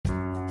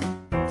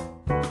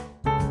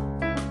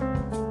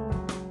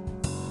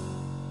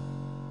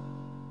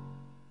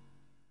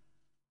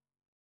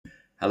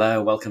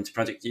Hello, welcome to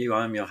Project U.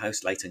 I'm your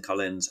host, Leighton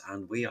Collins,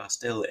 and we are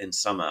still in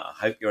summer. I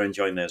hope you're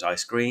enjoying those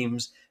ice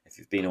creams. If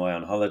you've been away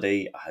on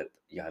holiday, I hope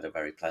you had a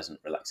very pleasant,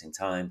 relaxing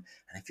time.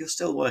 And if you're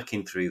still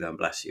working through them,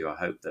 bless you, I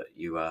hope that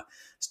you are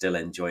still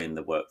enjoying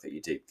the work that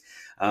you do.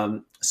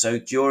 So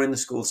during the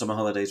school summer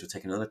holidays, we're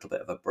taking a little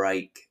bit of a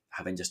break,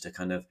 having just a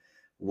kind of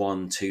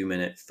 1-2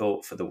 minute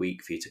thought for the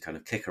week for you to kind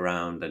of kick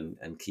around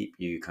and keep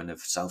you kind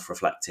of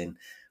self-reflecting.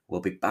 We'll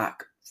be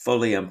back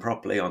fully and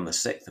properly on the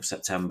 6th of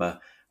September.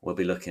 We'll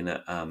be looking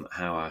at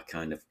how our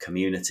kind of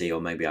community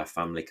or maybe our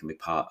family can be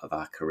part of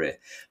our career.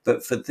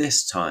 But for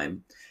this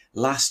time,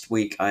 last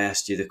week I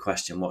asked you the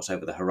question, what's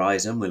over the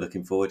horizon? We're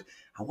looking forward.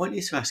 I want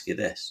you to ask you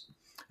this.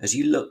 As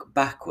you look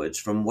backwards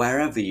from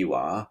wherever you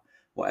are,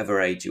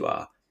 whatever age you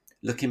are,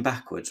 looking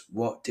backwards,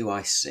 what do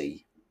I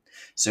see?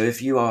 So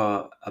if you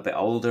are a bit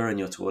older and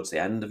you're towards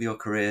the end of your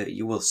career,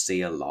 you will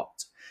see a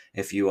lot.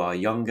 If you are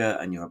younger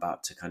and you're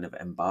about to kind of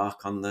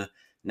embark on the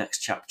next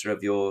chapter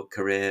of your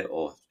career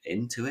or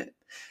into it,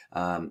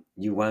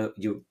 you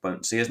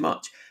won't see as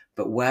much.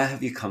 But where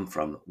have you come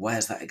from?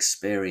 Where's that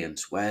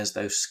experience? Where's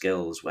those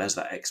skills? Where's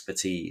that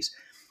expertise?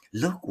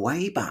 Look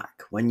way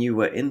back when you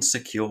were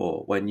insecure,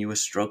 when you were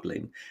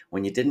struggling,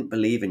 when you didn't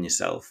believe in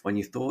yourself, when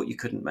you thought you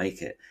couldn't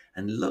make it,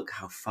 and look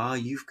how far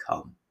you've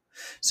come.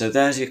 So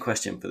there's your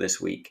question for this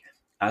week.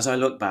 As I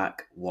look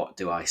back, what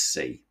do I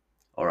see?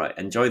 All right,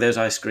 enjoy those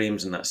ice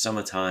creams in that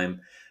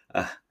summertime,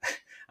 and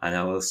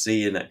I will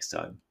see you next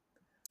time.